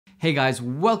Hey guys,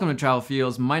 welcome to Travel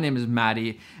Feels. My name is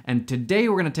Maddie, and today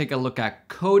we're going to take a look at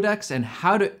codecs and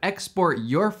how to export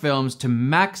your films to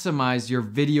maximize your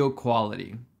video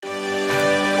quality.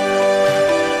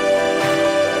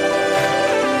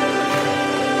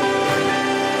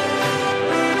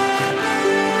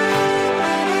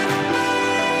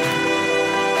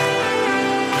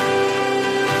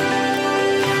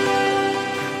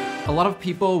 A lot of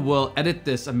people will edit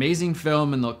this amazing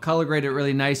film and they'll color grade it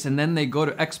really nice, and then they go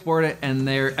to export it and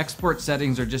their export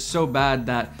settings are just so bad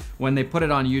that when they put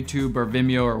it on YouTube or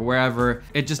Vimeo or wherever,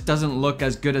 it just doesn't look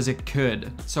as good as it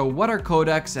could. So what are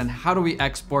codecs and how do we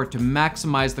export to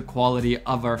maximize the quality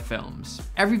of our films?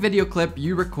 Every video clip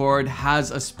you record has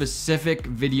a specific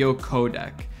video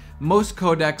codec. Most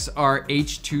codecs are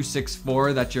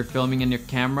H.264 that you're filming in your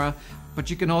camera,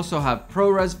 but you can also have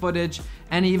ProRes footage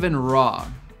and even RAW.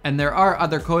 And there are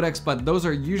other codecs, but those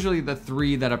are usually the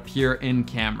three that appear in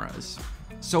cameras.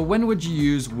 So when would you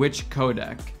use which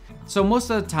codec? So most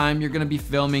of the time you're gonna be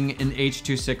filming in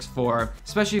H.264,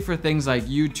 especially for things like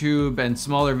YouTube and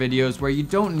smaller videos where you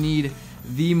don't need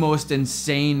the most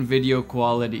insane video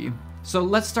quality. So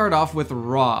let's start off with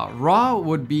RAW. RAW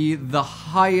would be the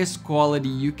highest quality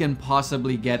you can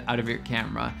possibly get out of your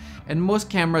camera. And most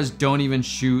cameras don't even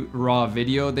shoot RAW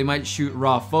video. They might shoot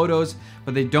RAW photos,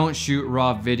 but they don't shoot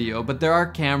RAW video. But there are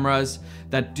cameras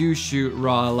that do shoot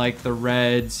RAW, like the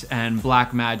Reds and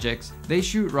Blackmagics. They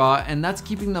shoot RAW, and that's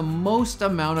keeping the most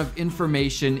amount of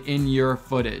information in your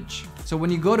footage. So when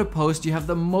you go to post, you have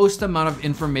the most amount of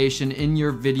information in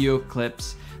your video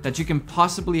clips that you can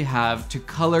possibly have to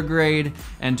color grade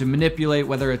and to manipulate,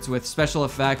 whether it's with special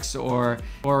effects or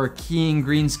keying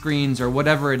green screens or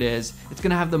whatever it is. It's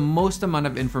gonna have the most amount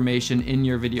of information in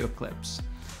your video clips.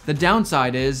 The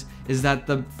downside is that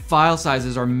the file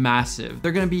sizes are massive.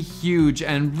 They're gonna be huge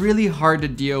and really hard to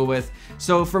deal with.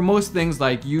 So for most things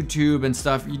like YouTube and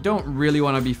stuff, you don't really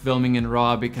wanna be filming in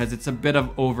RAW because it's a bit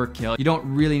of overkill. You don't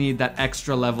really need that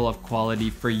extra level of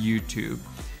quality for YouTube.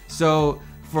 So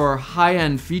for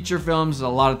high-end feature films, a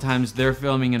lot of times they're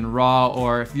filming in RAW,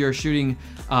 or if you're shooting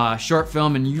a short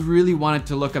film and you really want it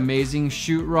to look amazing,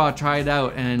 shoot RAW, try it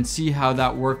out and see how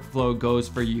that workflow goes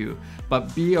for you.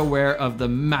 But be aware of the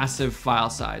massive file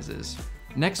sizes.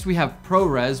 Next we have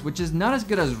ProRes, which is not as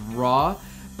good as RAW,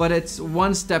 but it's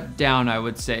one step down, I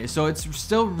would say. So it's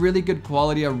still really good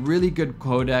quality, a really good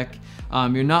codec.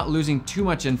 You're not losing too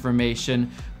much information,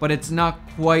 but it's not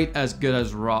quite as good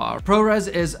as RAW.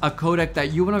 ProRes is a codec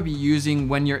that you want to be using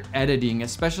when you're editing,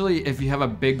 especially if you have a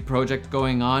big project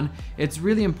going on. It's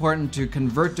really important to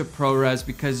convert to ProRes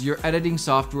because your editing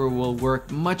software will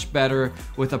work much better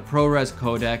with a ProRes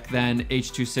codec than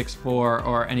H.264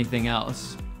 or anything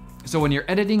else. So when you're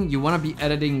editing, you want to be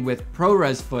editing with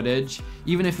ProRes footage.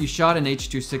 Even if you shot in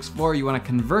H.264, you want to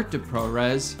convert to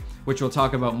ProRes, which we'll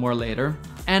talk about more later.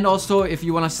 And also, if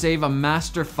you want to save a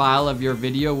master file of your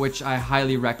video, which I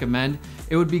highly recommend,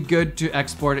 it would be good to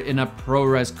export it in a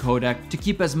ProRes codec to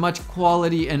keep as much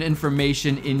quality and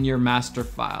information in your master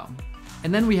file.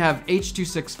 And then we have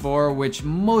H.264, which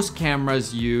most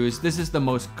cameras use. This is the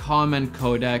most common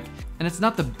codec, and it's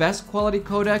not the best quality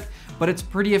codec, but it's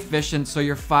pretty efficient, so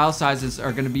your file sizes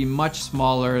are going to be much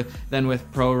smaller than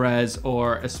with ProRes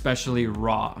or especially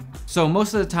RAW. So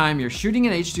most of the time you're shooting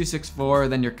in H.264,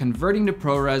 then you're converting to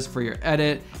ProRes for your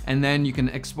edit, and then you can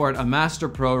export a master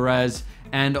ProRes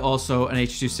and also an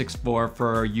H.264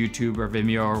 for YouTube or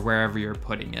Vimeo or wherever you're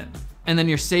putting it. And then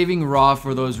you're saving RAW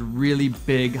for those really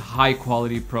big, high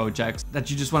quality projects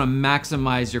that you just want to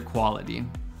maximize your quality.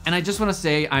 And I just want to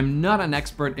say, I'm not an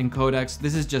expert in codecs.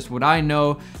 This is just what I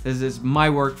know. This is my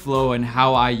workflow and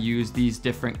how I use these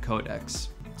different codecs.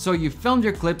 So you filmed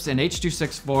your clips in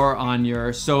H.264 on your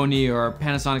Sony or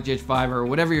Panasonic GH5 or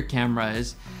whatever your camera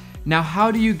is. Now, how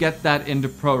do you get that into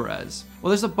ProRes? Well,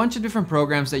 there's a bunch of different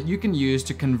programs that you can use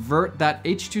to convert that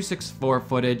H.264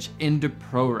 footage into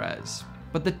ProRes.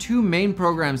 But the two main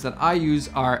programs that I use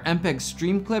are MPEG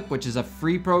Streamclip, which is a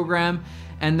free program,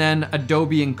 and then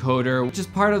Adobe Encoder, which is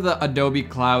part of the Adobe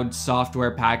Cloud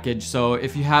software package. So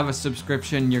if you have a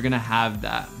subscription, you're gonna have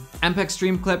that. MPEG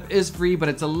Streamclip is free, but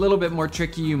it's a little bit more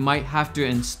tricky. You might have to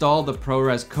install the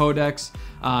ProRes codecs.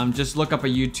 Just look up a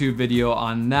YouTube video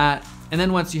on that. And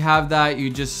then once you have that, you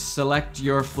just select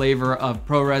your flavor of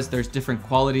ProRes. There's different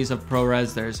qualities of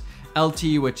ProRes. There's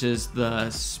LT, which is the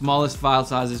smallest file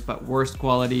sizes but worst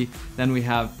quality. Then we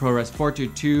have ProRes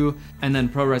 422 and then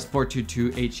ProRes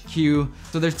 422 HQ.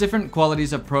 So there's different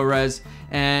qualities of ProRes,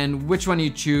 and which one you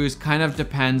choose kind of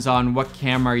depends on what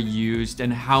camera you used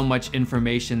and how much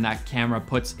information that camera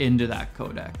puts into that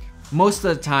codec. Most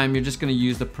of the time, you're just gonna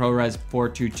use the ProRes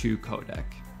 422 codec.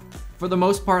 For the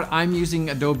most part, I'm using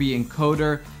Adobe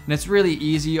Encoder, and it's really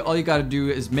easy. All you gotta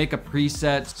do is make a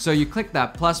preset. So you click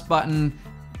that plus button,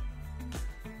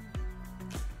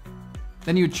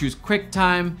 then you would choose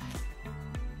QuickTime,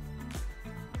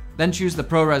 then choose the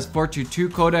ProRes 422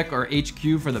 codec or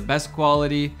HQ for the best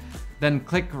quality, then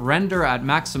click render at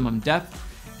maximum depth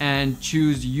and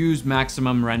choose use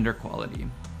maximum render quality.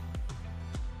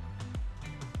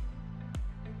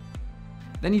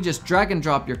 Then you just drag and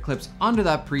drop your clips onto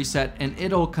that preset and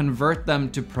it'll convert them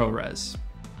to ProRes.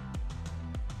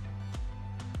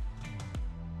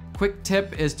 Quick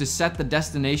tip is to set the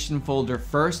destination folder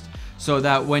first so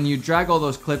that when you drag all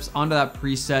those clips onto that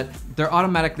preset, they're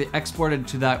automatically exported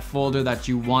to that folder that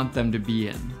you want them to be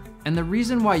in. And the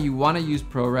reason why you want to use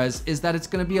ProRes is that it's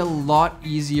going to be a lot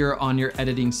easier on your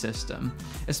editing system.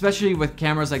 Especially with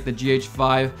cameras like the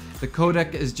GH5, the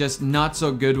codec is just not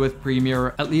so good with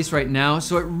Premiere, at least right now,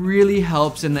 so it really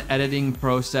helps in the editing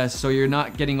process so you're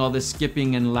not getting all this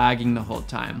skipping and lagging the whole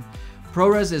time.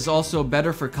 ProRes is also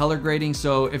better for color grading,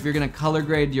 so if you're going to color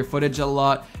grade your footage a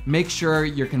lot, make sure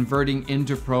you're converting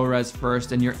into ProRes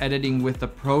first and you're editing with the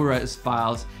ProRes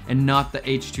files and not the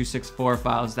H.264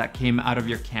 files that came out of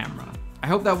your camera. I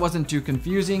hope that wasn't too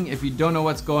confusing. If you don't know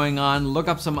what's going on, look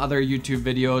up some other YouTube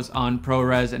videos on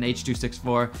ProRes and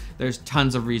H.264. There's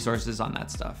tons of resources on that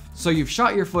stuff. So you've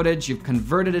shot your footage, you've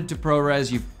converted it to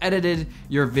ProRes, you've edited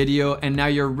your video, and now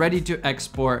you're ready to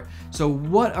export. So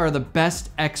what are the best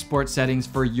export settings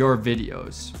for your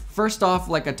videos? First off,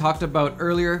 like I talked about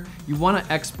earlier, you want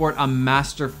to export a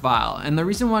master file. And the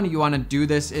reason why you want to do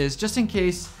this is just in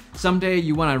case someday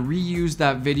you want to reuse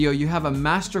that video, you have a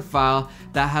master file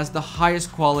that has the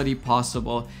highest quality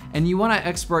possible, and you want to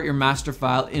export your master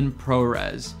file in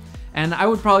ProRes. And I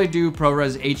would probably do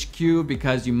ProRes HQ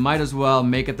because you might as well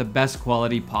make it the best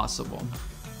quality possible.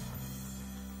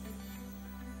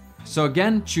 So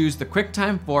again, choose the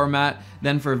QuickTime format,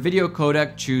 then for video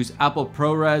codec, choose Apple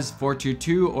ProRes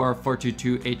 422 or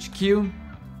 422 HQ,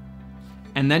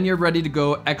 and then you're ready to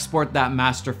go export that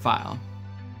master file.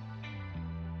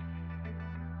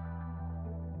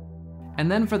 And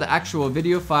then for the actual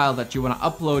video file that you want to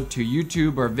upload to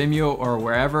YouTube or Vimeo or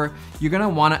wherever, you're going to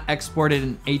want to export it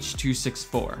in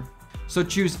H.264. So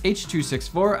choose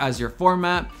H.264 as your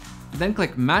format, then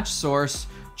click match source,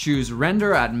 choose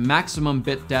render at maximum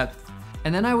bit depth,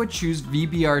 and then I would choose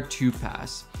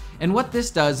VBR2Pass. And what this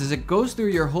does is it goes through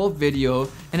your whole video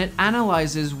and it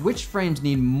analyzes which frames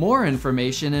need more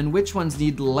information and which ones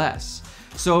need less.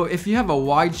 So if you have a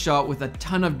wide shot with a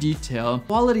ton of detail,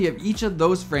 quality of each of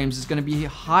those frames is going to be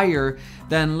higher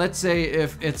than, let's say,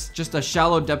 if it's just a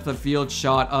shallow depth of field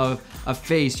shot of a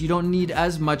face. You don't need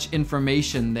as much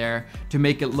information there to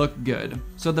make it look good.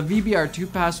 So the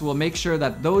VBR2Pass will make sure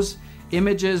that those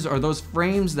images or those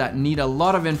frames that need a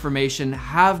lot of information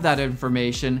have that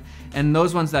information, and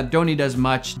those ones that don't need as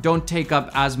much don't take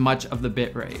up as much of the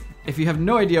bitrate. If you have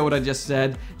no idea what I just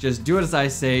said, just do it as I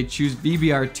say, choose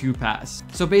VBR2Pass.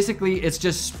 So basically it's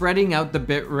just spreading out the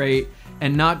bitrate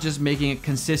and not just making it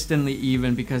consistently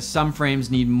even because some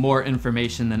frames need more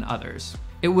information than others.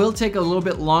 It will take a little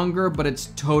bit longer, but it's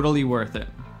totally worth it.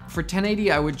 For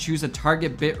 1080, I would choose a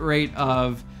target bitrate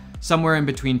of somewhere in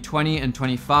between 20 and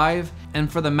 25,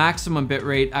 and for the maximum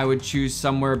bitrate, I would choose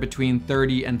somewhere between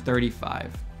 30 and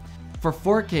 35. For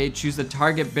 4K, choose the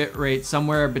target bitrate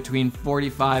somewhere between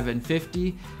 45 and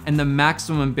 50, and the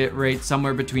maximum bitrate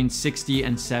somewhere between 60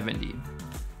 and 70.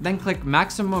 Then click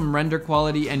maximum render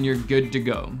quality and you're good to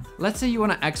go. Let's say you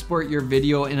want to export your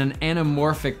video in an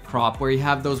anamorphic crop where you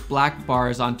have those black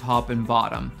bars on top and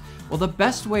bottom. Well, the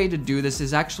best way to do this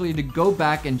is actually to go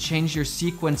back and change your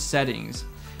sequence settings.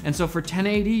 And so for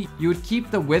 1080, you would keep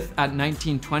the width at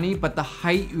 1920, but the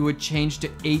height you would change to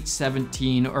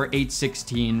 817 or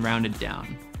 816 rounded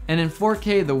down. And in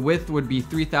 4K, the width would be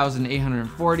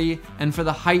 3840, and for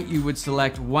the height, you would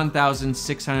select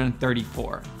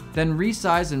 1634. Then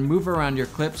resize and move around your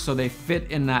clips so they fit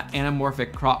in that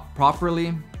anamorphic crop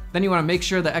properly. Then you want to make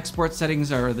sure the export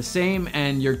settings are the same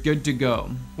and you're good to go.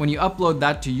 When you upload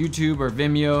that to YouTube or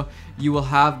Vimeo, you will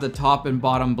have the top and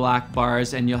bottom black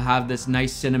bars and you'll have this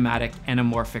nice cinematic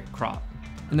anamorphic crop.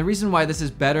 And the reason why this is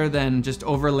better than just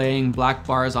overlaying black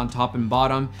bars on top and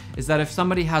bottom is that if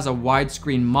somebody has a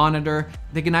widescreen monitor,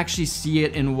 they can actually see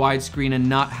it in widescreen and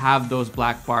not have those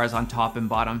black bars on top and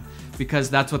bottom because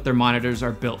that's what their monitors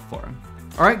are built for.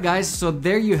 Alright guys, so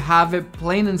there you have it,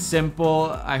 plain and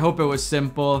simple. I hope it was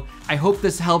simple. I hope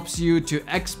this helps you to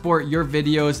export your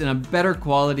videos in a better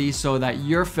quality so that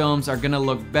your films are gonna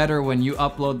look better when you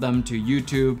upload them to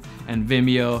YouTube and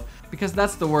Vimeo. because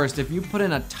that's the worst. If you put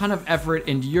in a ton of effort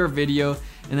into your video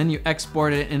and then you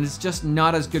export it and it's just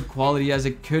not as good quality as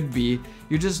it could be,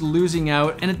 you're just losing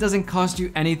out, and it doesn't cost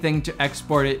you anything to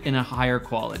export it in a higher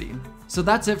quality. So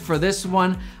that's it for this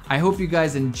one. I hope you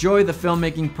guys enjoy the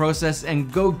filmmaking process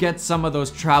and go get some of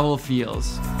those travel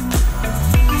feels.